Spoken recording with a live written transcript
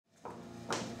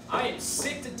I am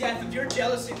sick to death of your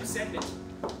jealousy and resentment.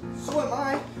 So am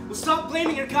I. Well, stop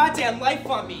blaming your goddamn life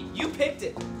on me. You picked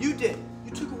it. You did.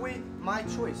 You took away my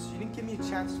choice. You didn't give me a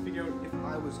chance to figure out if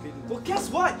I was good enough. Well, guess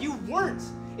what? You weren't.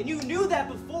 And you knew that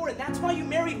before, and that's why you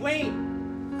married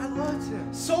Wayne. I loved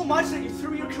him. So much that you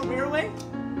threw your career away?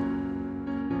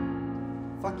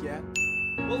 Fuck yeah.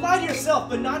 Well, lie to yourself,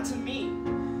 but not to me.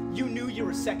 You knew you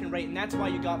were second rate, and that's why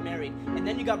you got married. And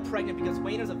then you got pregnant because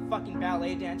Wayne is a fucking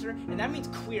ballet dancer, and that means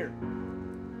queer.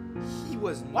 He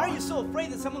was not. Why are you so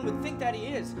afraid that someone would think that he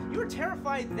is? You were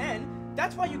terrified then.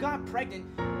 That's why you got pregnant.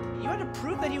 You had to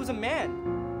prove that he was a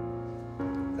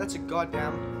man. That's a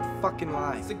goddamn fucking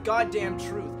lie. It's the goddamn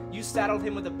truth. You saddled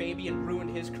him with a baby and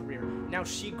ruined his career. Now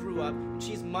she grew up, and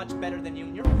she's much better than you,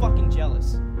 and you're fucking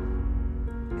jealous.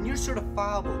 And you're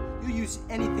certifiable. You use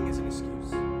anything as an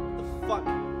excuse. What the fuck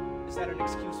is that an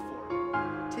excuse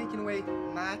for? Taking away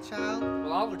my child?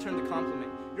 Well, I'll return the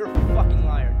compliment. You're a fucking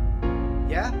liar.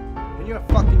 Yeah? And you're a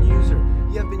fucking user.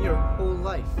 You have been your whole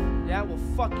life. Yeah, well,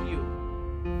 fuck you.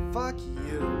 Fuck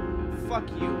you. Fuck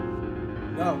you.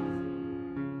 No.